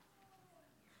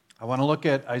I want to look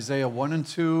at Isaiah 1 and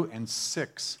 2 and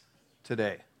 6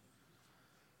 today.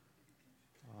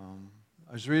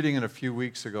 I was reading it a few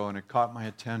weeks ago, and it caught my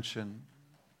attention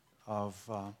of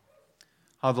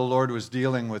how the Lord was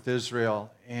dealing with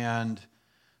Israel and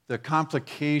the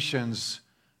complications.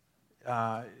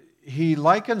 He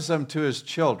likens them to his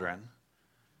children,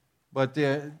 but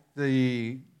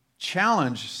the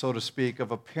challenge, so to speak, of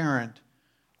a parent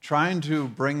trying to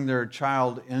bring their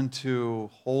child into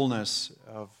wholeness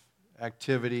of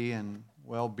activity and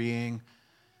well-being,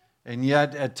 and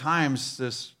yet at times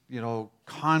this,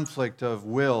 conflict of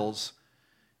wills.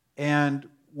 And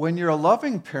when you're a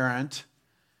loving parent,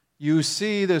 you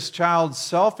see this child's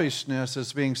selfishness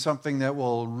as being something that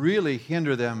will really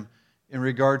hinder them in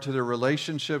regard to their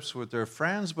relationships with their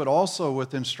friends, but also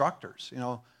with instructors.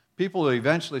 People will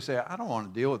eventually say, I don't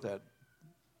want to deal with that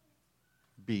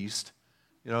beast.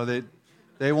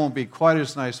 They won't be quite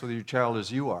as nice with your child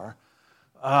as you are.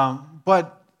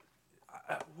 But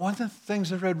one of the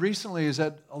things I read recently is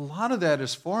that a lot of that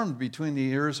is formed between the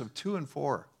years of 2 and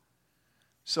 4.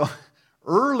 So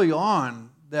early on,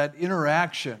 that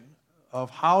interaction of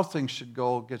how things should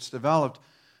go gets developed.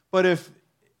 But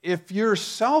if you're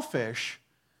selfish,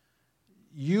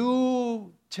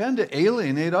 you tend to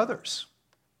alienate others.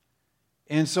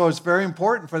 And so it's very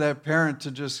important for that parent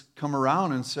to just come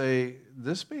around and say,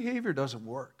 this behavior doesn't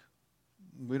work.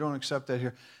 We don't accept that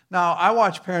here. Now, I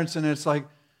watch parents and it's like,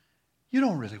 you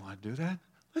don't really want to do that.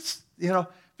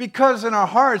 Because in our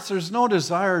hearts, there's no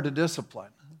desire to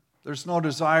discipline. There's no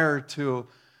desire to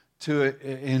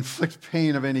inflict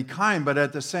pain of any kind. But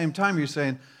at the same time, you're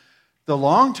saying, the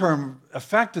long-term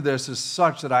effect of this is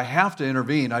such that I have to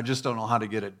intervene. I just don't know how to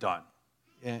get it done.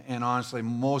 And honestly,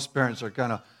 most parents are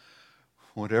kind of,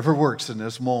 whatever works in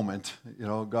this moment,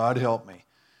 God help me.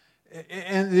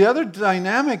 And the other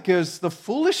dynamic is the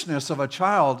foolishness of a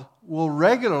child will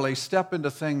regularly step into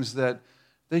things that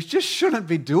they just shouldn't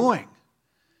be doing.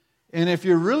 And if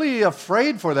you're really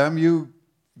afraid for them, you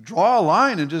draw a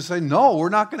line and just say, no, we're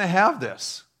not going to have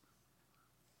this.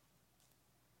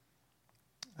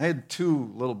 I had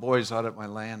 2 little boys out at my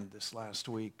land this last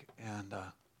week, and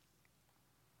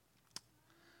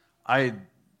I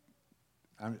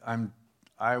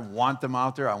want them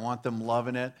out there. I want them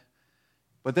loving it.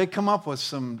 But they come up with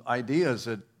some ideas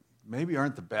that maybe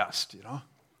aren't the best,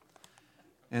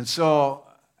 And so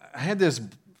I had this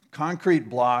concrete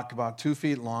block about 2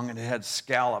 feet long, and it had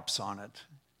scallops on it.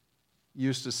 You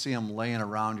used to see them laying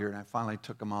around here, and I finally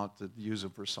took them out to use them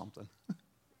for something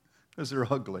because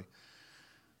they're ugly.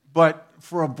 But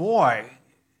for a boy,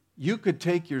 you could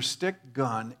take your stick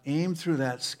gun, aim through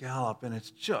that scallop, and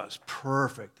it's just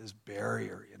perfect, this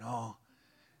barrier,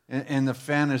 And the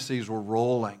fantasies were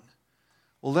rolling.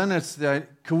 Well, then it's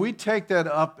that, could we take that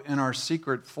up in our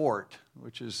secret fort,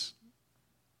 which is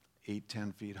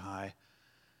 8-10 feet high?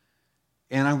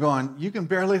 And I'm going, you can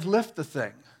barely lift the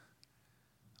thing.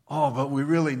 Oh, but we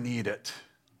really need it.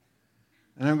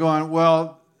 And I'm going,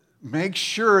 well, make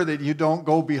sure that you don't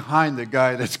go behind the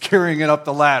guy that's carrying it up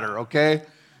the ladder, okay?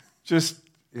 Just,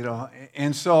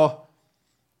 and so,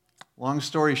 long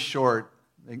story short,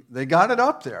 they got it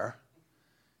up there.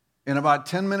 And about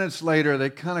 10 minutes later,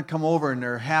 they kind of come over and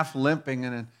they're half limping,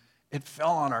 and it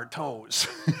fell on our toes.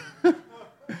 And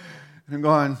I'm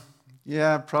going,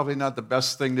 yeah, probably not the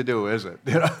best thing to do, is it?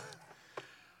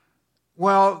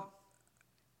 Well,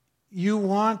 you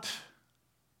want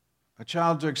a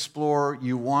child to explore,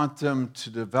 you want them to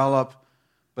develop,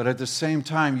 but at the same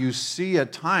time, you see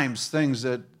at times things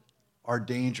that are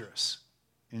dangerous.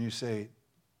 And you say,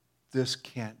 this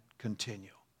can't continue.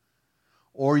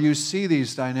 Or you see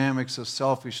these dynamics of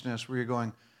selfishness where you're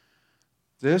going,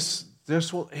 this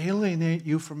will alienate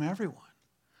you from everyone.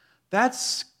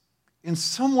 That's, in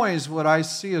some ways, what I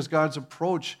see as God's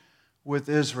approach with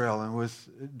Israel and with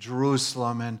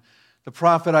Jerusalem. And the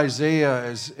prophet Isaiah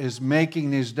is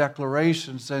making these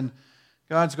declarations, and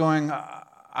God's going,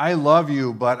 I love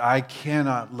you, but I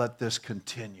cannot let this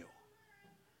continue.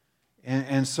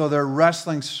 And so they're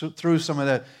wrestling through some of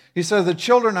that. He says, the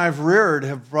children I've reared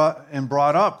have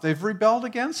brought up, they've rebelled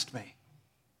against me.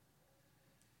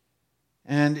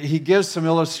 And he gives some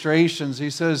illustrations. He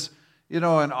says, an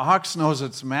ox knows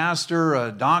its master,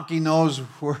 a donkey knows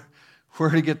where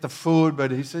to get the food, but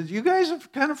he says, you guys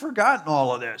have kind of forgotten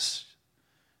all of this.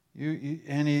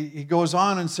 And he goes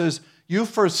on and says, you've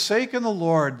forsaken the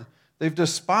Lord. They've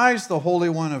despised the Holy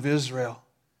One of Israel.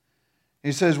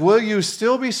 He says, will you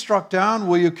still be struck down?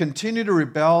 Will you continue to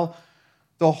rebel?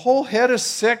 The whole head is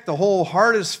sick, the whole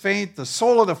heart is faint, the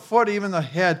sole of the foot, even the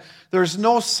head. There's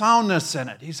no soundness in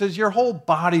it. He says, your whole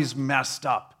body's messed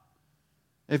up.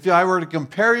 If I were to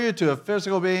compare you to a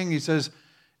physical being, he says,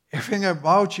 Everything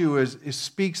about you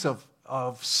speaks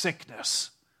of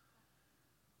sickness.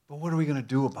 But what are we going to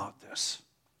do about this?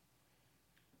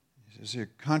 He says, your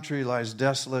country lies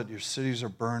desolate, your cities are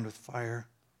burned with fire.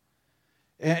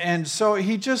 And so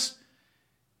he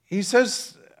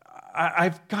says,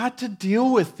 I've got to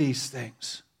deal with these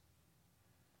things.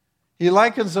 He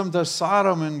likens them to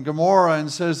Sodom and Gomorrah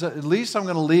and says, at least I'm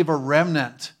going to leave a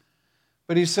remnant.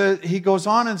 But he goes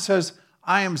on and says,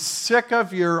 I am sick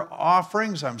of your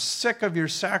offerings. I'm sick of your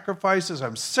sacrifices.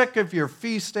 I'm sick of your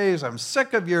feast days. I'm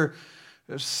sick of your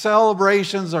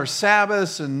celebrations or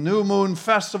Sabbaths and new moon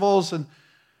festivals. And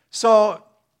so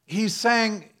he's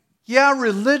saying, yeah,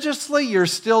 religiously, you're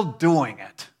still doing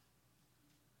it.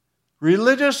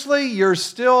 Religiously, you're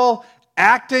still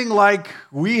acting like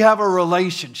we have a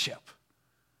relationship.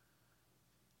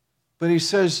 But he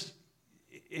says,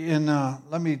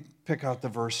 let me pick out the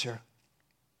verse here.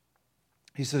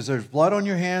 He says, there's blood on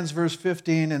your hands, verse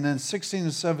 15, and then 16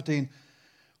 and 17.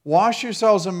 Wash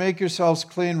yourselves and make yourselves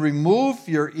clean. Remove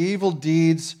your evil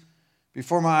deeds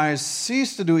before my eyes.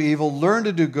 Cease to do evil. Learn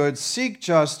to do good. Seek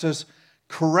justice.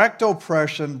 Correct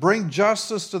oppression. Bring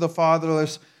justice to the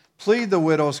fatherless. Plead the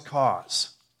widow's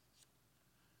cause.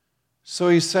 So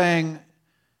he's saying,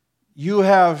 you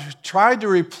have tried to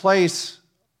replace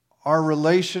our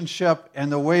relationship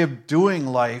and the way of doing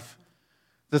life,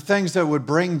 the things that would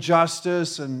bring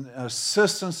justice and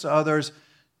assistance to others.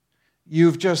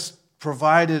 You've just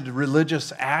provided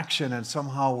religious action, and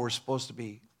somehow I'm supposed to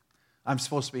be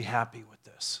happy with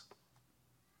this.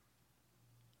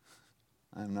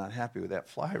 I'm not happy with that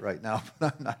fly right now,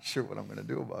 but I'm not sure what I'm going to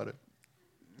do about it.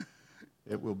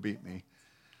 It will beat me.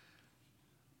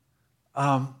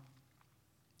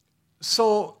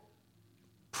 So,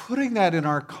 putting that in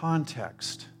our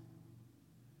context,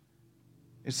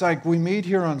 it's like we meet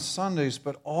here on Sundays,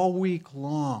 but all week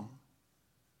long,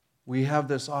 we have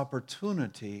this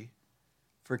opportunity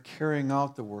for carrying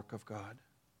out the work of God.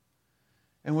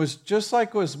 And was just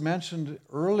like was mentioned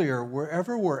earlier,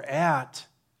 wherever we're at,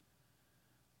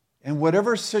 and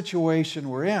whatever situation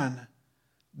we're in,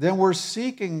 then we're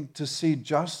seeking to see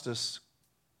justice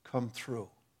come through.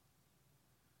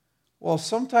 Well,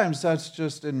 sometimes that's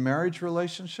just in marriage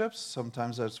relationships.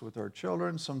 Sometimes that's with our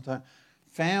children. Sometimes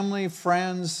family,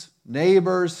 friends,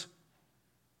 neighbors.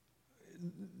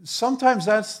 Sometimes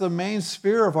that's the main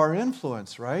sphere of our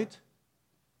influence, right?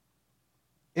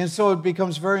 And so it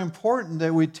becomes very important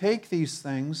that we take these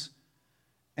things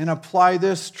and apply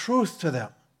this truth to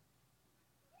them.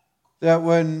 That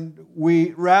when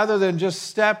we, rather than just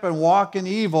step and walk in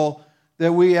evil,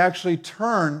 that we actually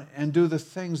turn and do the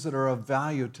things that are of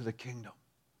value to the kingdom.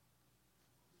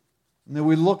 And that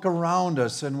we look around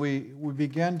us and we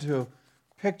begin to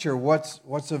picture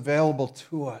what's available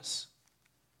to us.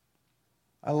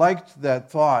 I liked that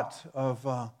thought of,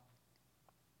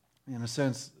 in a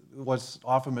sense, what's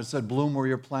often been said, bloom where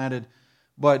you're planted,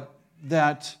 but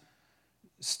that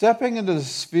stepping into the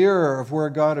sphere of where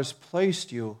God has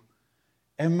placed you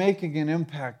and making an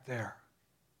impact there.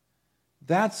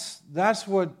 That's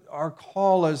what our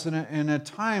call is. And at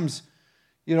times,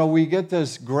 we get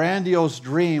this grandiose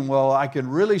dream, well, I can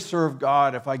really serve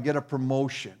God if I get a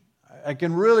promotion. I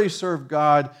can really serve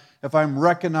God if I'm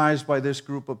recognized by this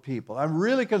group of people. I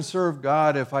really can serve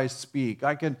God if I speak.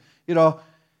 I can,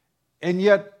 and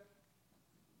yet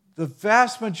the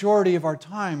vast majority of our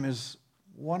time is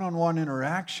one-on-one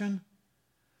interaction,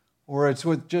 or it's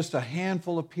with just a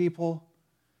handful of people.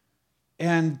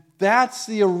 And that's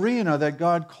the arena that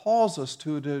God calls us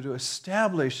to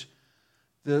establish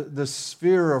the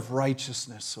sphere of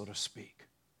righteousness, so to speak.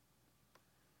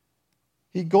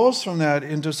 He goes from that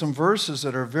into some verses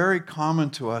that are very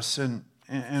common to us and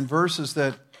verses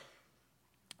that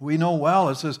we know well.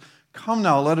 It says, "Come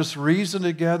now, let us reason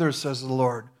together, says the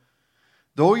Lord.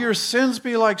 Though your sins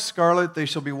be like scarlet, they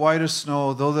shall be white as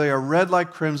snow. Though they are red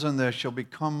like crimson, they shall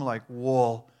become like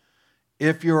wool.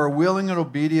 If you are willing and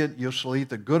obedient, you shall eat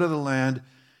the good of the land.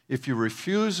 If you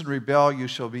refuse and rebel, you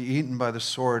shall be eaten by the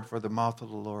sword, for the mouth of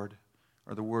the Lord,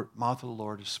 or the mouth of the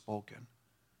Lord is spoken."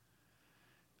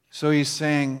 So he's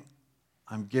saying,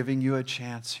 I'm giving you a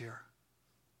chance here.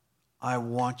 I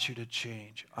want you to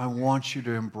change. I want you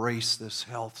to embrace this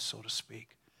health, so to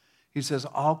speak. He says,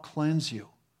 I'll cleanse you.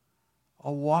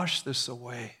 I'll wash this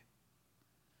away.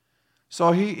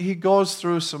 So he goes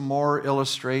through some more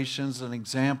illustrations and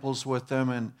examples with them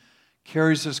and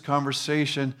carries this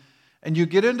conversation. And you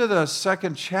get into the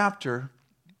second chapter,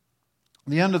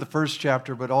 the end of the first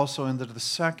chapter, but also into the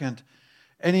second.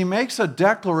 And he makes a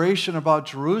declaration about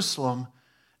Jerusalem.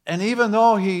 And even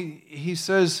though he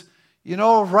says,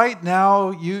 right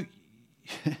now you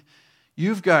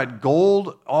you've got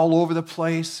gold all over the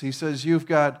place. He says, you've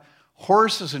got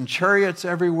horses and chariots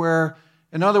everywhere.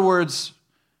 In other words,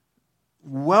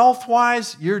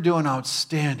 wealth-wise, you're doing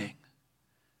outstanding.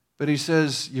 But he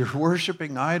says, you're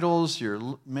worshiping idols,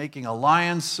 you're making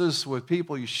alliances with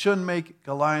people you shouldn't make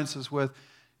alliances with.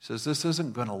 He says, this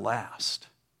isn't going to last.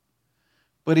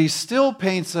 But he still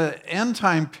paints an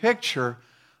end-time picture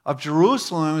of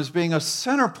Jerusalem as being a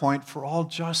center point for all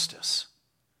justice.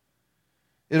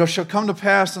 It shall come to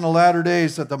pass in the latter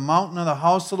days that the mountain of the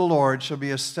house of the Lord shall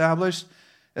be established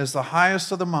as the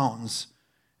highest of the mountains,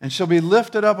 and shall be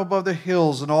lifted up above the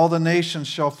hills, and all the nations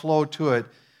shall flow to it.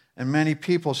 And many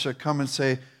people shall come and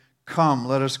say, come,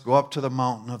 let us go up to the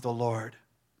mountain of the Lord.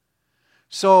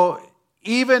 So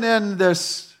even in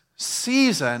this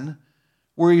season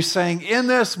where he's saying, in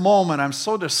this moment, I'm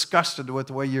so disgusted with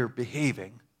the way you're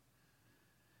behaving.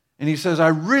 And he says, I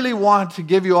really want to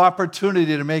give you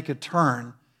opportunity to make a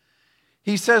turn.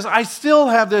 He says, I still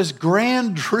have this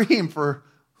grand dream for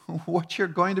what you're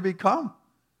going to become.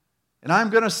 And I'm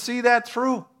going to see that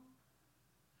through.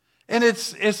 And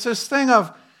it's this thing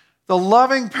of the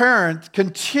loving parent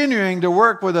continuing to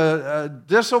work with a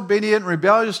disobedient,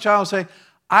 rebellious child, saying,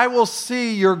 I will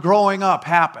see your growing up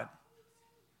happen.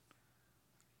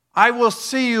 I will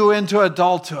see you into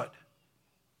adulthood.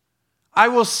 I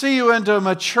will see you into a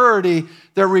maturity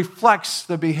that reflects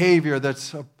the behavior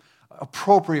that's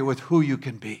appropriate with who you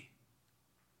can be.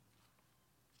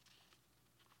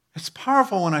 It's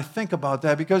powerful when I think about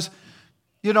that because,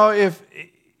 if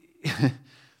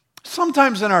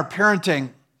sometimes in our parenting,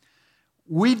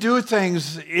 we do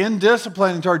things in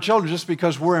discipline to our children just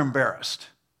because we're embarrassed.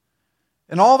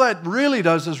 And all that really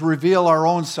does is reveal our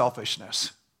own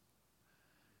selfishness.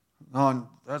 No,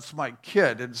 that's my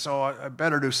kid, and so I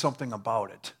better do something about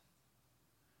it.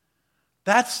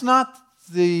 That's not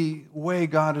the way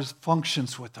God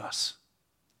functions with us.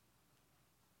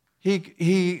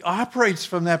 He operates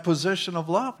from that position of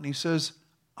love, and he says,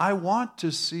 I want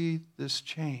to see this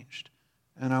changed,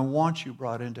 and I want you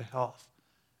brought into health.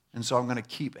 And so I'm going to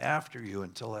keep after you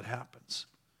until it happens.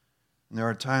 And there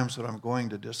are times when I'm going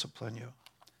to discipline you.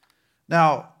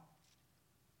 Now,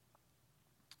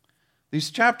 these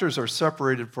chapters are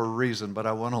separated for a reason, but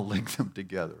I want to link them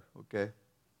together, okay?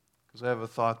 Because I have a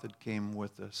thought that came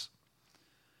with this.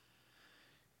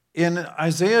 In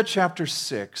Isaiah chapter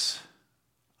 6,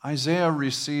 Isaiah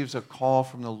receives a call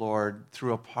from the Lord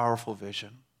through a powerful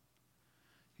vision.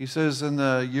 He says in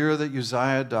the year that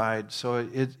Uzziah died, so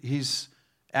he's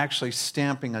actually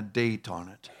stamping a date on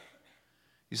it.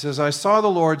 He says, I saw the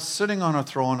Lord sitting on a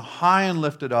throne, high and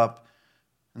lifted up,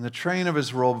 and the train of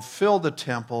his robe filled the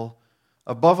temple.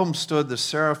 Above him stood the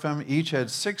seraphim. Each had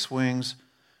 6 wings.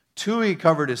 2 he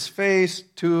covered his face,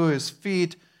 2 his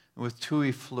feet, and with 2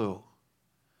 he flew.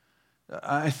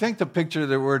 I think the picture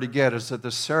that we're to get is that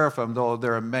the seraphim, though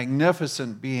they're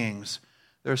magnificent beings,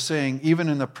 they're saying, even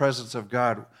in the presence of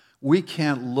God, we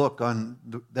can't look on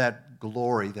that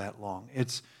glory that long.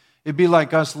 It'd be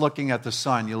like us looking at the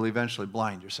sun. You'll eventually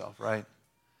blind yourself, right?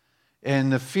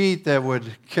 And the feet that would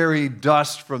carry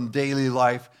dust from daily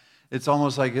life, it's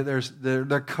almost like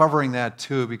they're covering that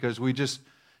too, because we just,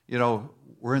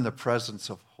 we're in the presence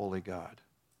of holy God.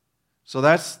 So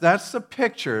that's the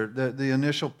picture, the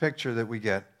initial picture that we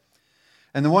get.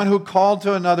 And the one who called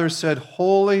to another said,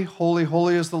 holy, holy,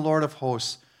 holy is the Lord of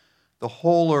hosts. The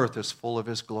whole earth is full of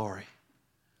his glory.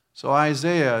 So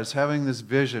Isaiah is having this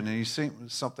vision, and he's seeing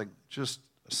something just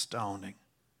astounding.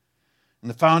 And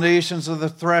the foundations of the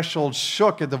threshold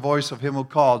shook at the voice of him who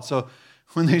called. So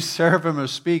when the seraphim are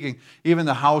speaking, even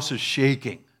the house is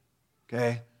shaking.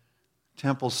 Okay?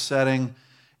 Temple's setting.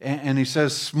 And he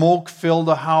says smoke filled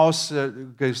the house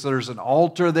because there's an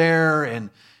altar there. And,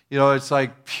 it's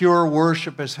like pure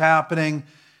worship is happening.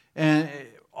 And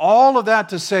all of that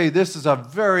to say this is a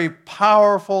very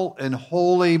powerful and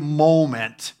holy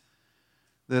moment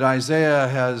that Isaiah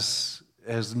has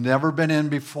never been in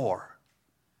before.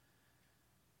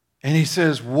 And he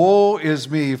says, woe is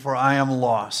me, for I am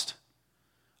lost.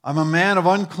 I'm a man of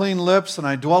unclean lips, and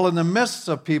I dwell in the midst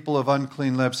of people of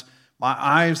unclean lips. My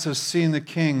eyes have seen the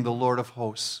King, the Lord of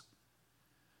hosts.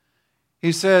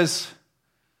 He says,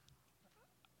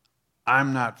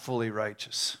 I'm not fully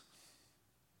righteous.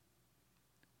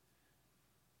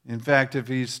 In fact, if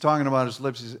he's talking about his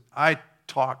lips, he says, I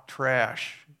talk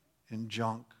trash and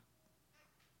junk.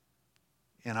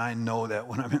 And I know that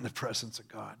when I'm in the presence of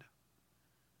God.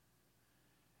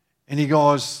 And he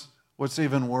goes, what's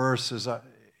even worse is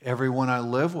everyone I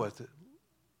live with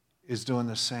is doing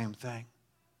the same thing.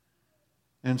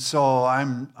 And so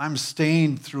I'm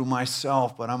stained through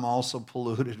myself, but I'm also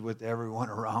polluted with everyone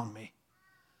around me.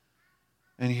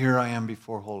 And here I am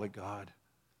before holy God.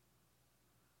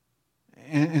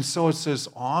 And so it's this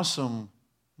awesome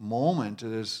moment,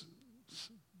 this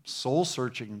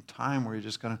soul-searching time where you're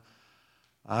just going to,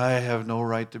 I have no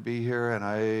right to be here, and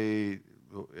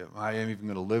I am even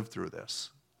going to live through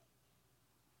this.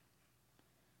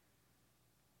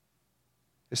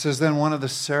 It says, then one of the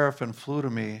seraphim flew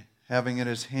to me, having in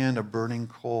his hand a burning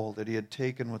coal that he had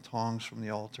taken with tongs from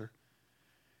the altar.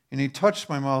 And he touched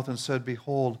my mouth and said,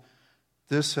 behold,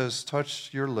 this has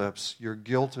touched your lips, your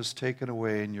guilt is taken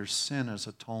away, and your sin is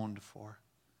atoned for.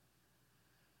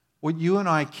 What you and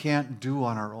I can't do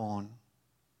on our own,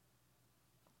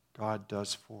 God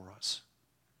does for us.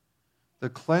 The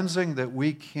cleansing that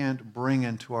we can't bring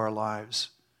into our lives,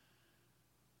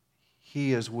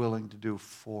 He is willing to do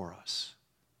for us.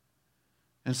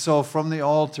 And so from the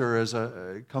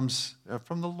altar comes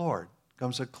from the Lord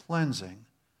comes a cleansing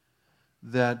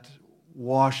that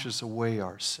washes away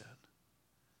our sin.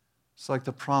 It's like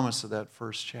the promise of that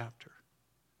first chapter.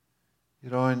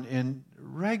 And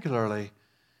regularly,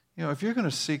 if you're going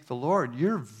to seek the Lord,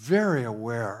 you're very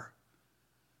aware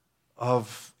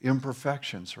of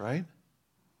imperfections, right?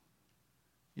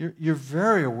 You're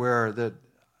very aware that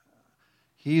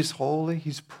He's holy,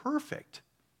 He's perfect.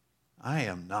 I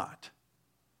am not.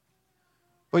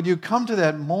 But you come to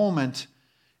that moment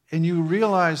and you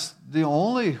realize the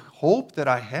only hope that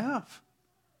I have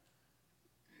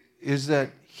is that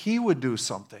He would do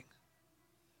something.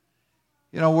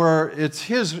 Where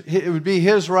it would be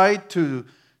His right to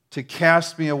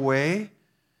cast me away.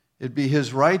 It'd be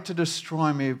His right to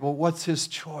destroy me. But what's His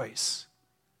choice?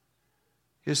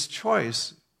 His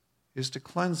choice is to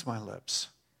cleanse my lips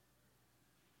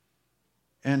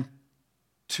and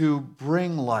to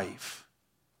bring life.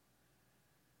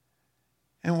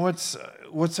 And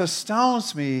what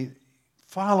astounds me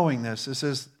following this, it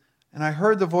says, and I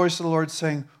heard the voice of the Lord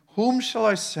saying, whom shall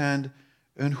I send,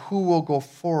 and who will go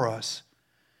for us?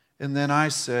 And then I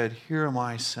said, here am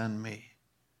I, send me.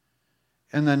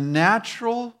 And the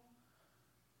natural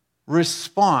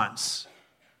response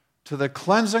to the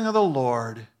cleansing of the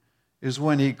Lord is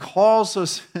when He calls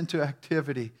us into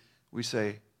activity, we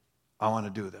say, I want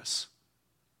to do this.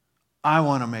 I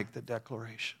want to make the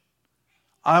declaration.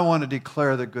 I want to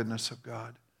declare the goodness of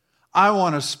God. I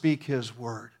want to speak His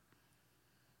word.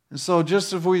 And so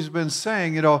just as we've been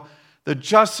saying, the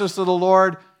justice of the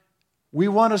Lord, we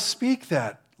want to speak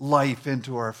that life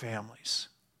into our families.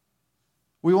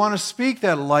 We want to speak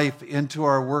that life into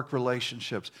our work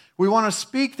relationships. We want to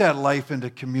speak that life into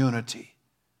community.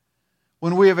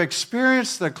 When we have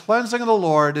experienced the cleansing of the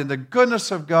Lord and the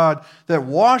goodness of God that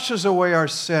washes away our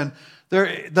sin,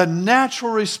 the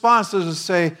natural response is to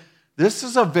say, this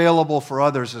is available for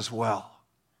others as well.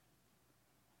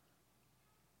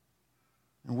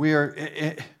 And we are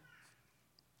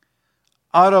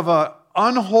out of an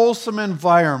unwholesome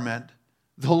environment,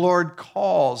 the Lord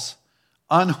calls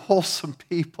unwholesome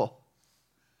people,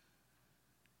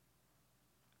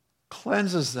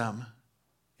 cleanses them,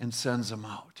 and sends them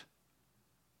out.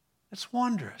 It's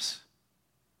wondrous.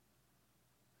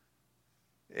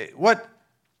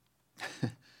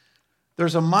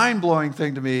 There's a mind-blowing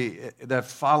thing to me that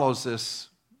follows this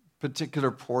particular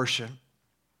portion.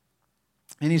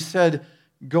 And He said,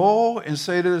 go and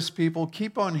say to this people,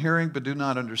 keep on hearing but do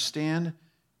not understand.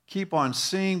 Keep on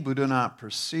seeing but do not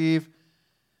perceive.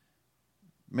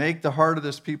 Make the heart of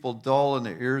this people dull and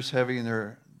their ears heavy and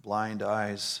their blind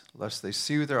eyes, lest they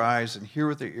see with their eyes and hear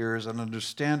with their ears and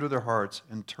understand with their hearts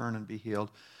and turn and be healed.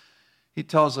 He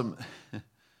tells them,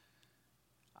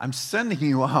 I'm sending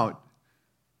you out,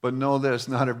 but know this,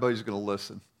 not everybody's going to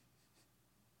listen.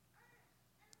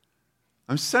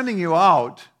 I'm sending you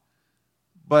out,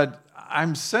 but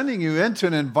I'm sending you into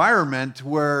an environment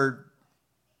where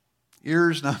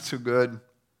ears not so good,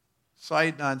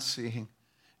 sight not seeing.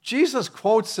 Jesus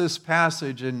quotes this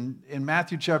passage in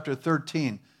Matthew chapter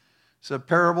 13. It's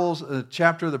a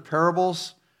chapter of the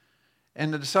parables.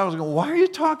 And the disciples go, why are you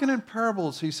talking in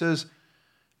parables? He says,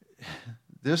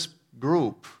 this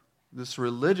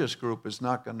religious group is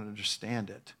not going to understand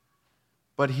it.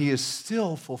 But He is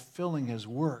still fulfilling His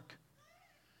work.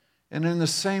 And in the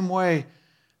same way,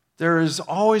 there is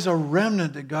always a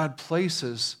remnant that God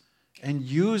places and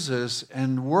uses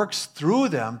and works through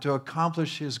them to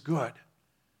accomplish His good.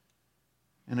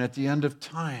 And at the end of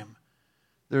time,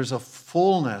 there's a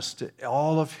fullness to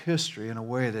all of history in a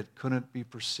way that couldn't be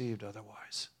perceived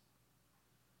otherwise.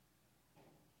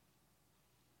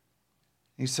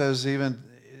 He says even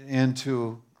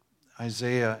into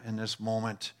Isaiah in this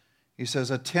moment, he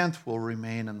says, a tenth will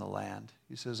remain in the land.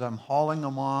 He says, I'm hauling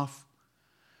them off.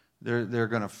 They're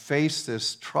going to face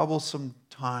this troublesome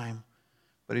time,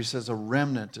 But he says a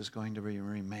remnant is going to be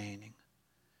remaining.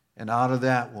 And out of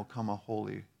that will come a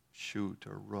holy shoot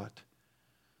or root.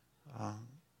 A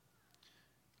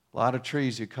lot of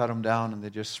trees, you cut them down and they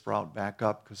just sprout back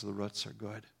up because the roots are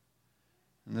good.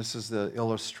 And this is the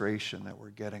illustration that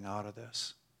we're getting out of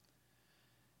this.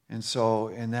 And so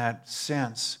in that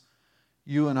sense,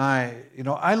 you and I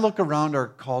look around our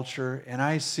culture and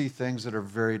I see things that are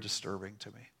very disturbing to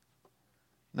me.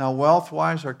 Now,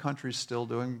 wealth-wise, our country's still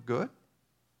doing good,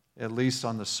 at least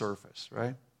on the surface,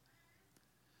 right?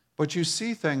 But you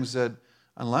see things that,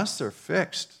 unless they're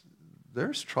fixed,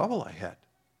 there's trouble ahead.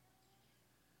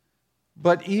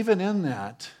 But even in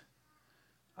that,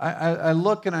 I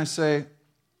look and I say,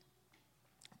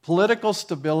 political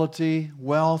stability,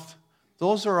 wealth,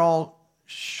 those are all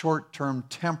short-term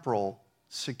temporal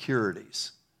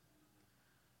securities.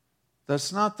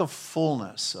 That's not the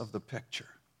fullness of the picture.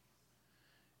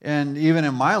 And even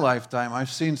in my lifetime, I've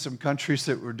seen some countries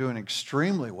that were doing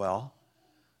extremely well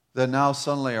that now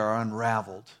suddenly are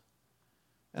unraveled.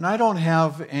 And I don't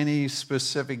have any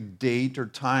specific date or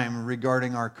time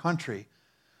regarding our country,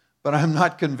 but I'm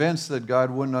not convinced that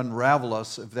God wouldn't unravel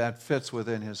us if that fits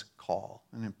within His call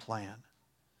and His plan.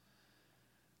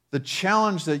 The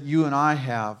challenge that you and I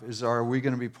have is, are we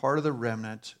going to be part of the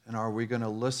remnant, and are we going to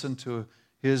listen to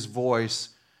His voice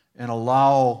and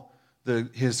allow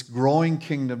His growing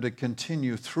kingdom to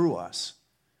continue through us?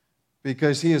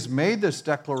 Because He has made this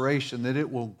declaration that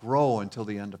it will grow until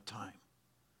the end of time.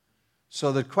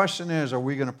 So the question is, are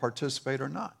we going to participate or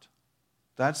not?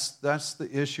 That's the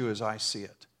issue as I see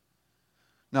it.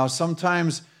 Now,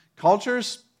 sometimes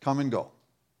cultures come and go.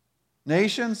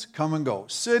 Nations come and go.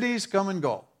 Cities come and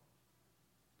go.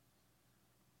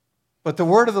 But the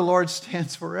word of the Lord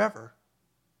stands forever.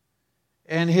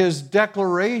 And His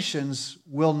declarations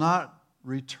will not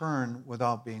return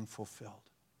without being fulfilled.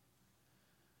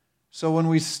 So when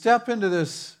we step into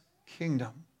this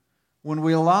kingdom, when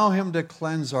we allow Him to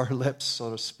cleanse our lips,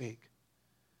 so to speak,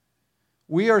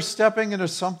 we are stepping into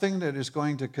something that is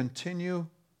going to continue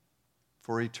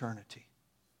for eternity.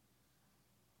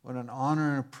 What an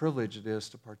honor and a privilege it is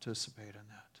to participate in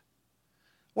that.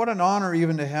 What an honor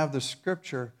even to have the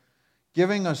Scripture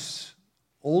giving us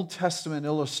Old Testament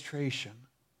illustration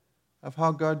of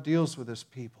how God deals with His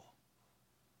people,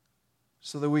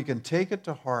 so that we can take it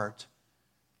to heart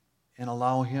and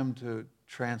allow Him to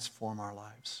transform our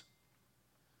lives.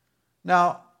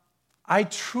 Now, I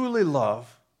truly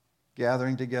love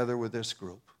gathering together with this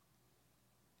group.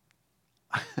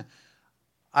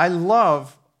 I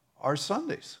love our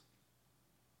Sundays.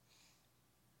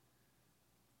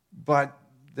 But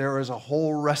there is a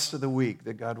whole rest of the week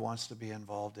that God wants to be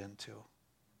involved into.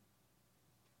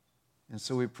 And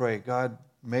so we pray, God,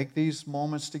 make these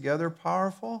moments together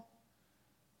powerful,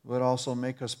 but also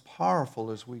make us powerful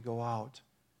as we go out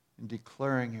in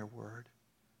declaring Your word,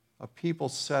 a people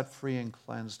set free and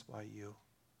cleansed by You.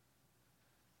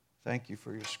 Thank You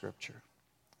for Your Scripture.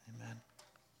 Amen.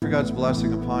 For God's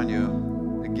blessing upon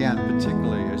you, again,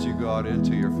 particularly as you go out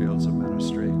into your fields of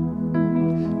ministry.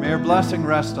 May Your blessing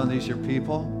rest on these Your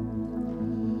people.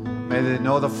 May they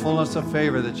know the fullness of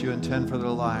favor that You intend for their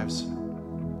lives.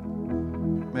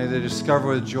 May they discover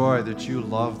with joy that You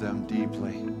love them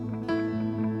deeply.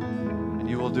 And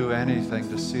You will do anything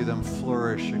to see them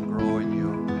flourish and grow in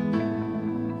You.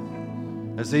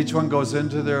 As each one goes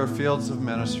into their fields of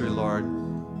ministry, Lord,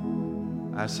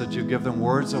 I ask that You give them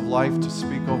words of life to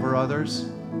speak over others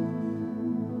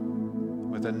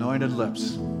with anointed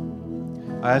lips.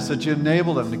 I ask that You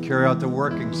enable them to carry out the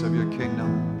workings of Your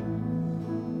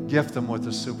kingdom. Gift them with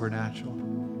the supernatural.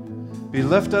 Be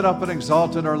lifted up and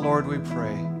exalted, our Lord, we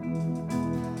pray.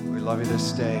 We love You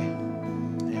this day.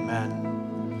 Amen.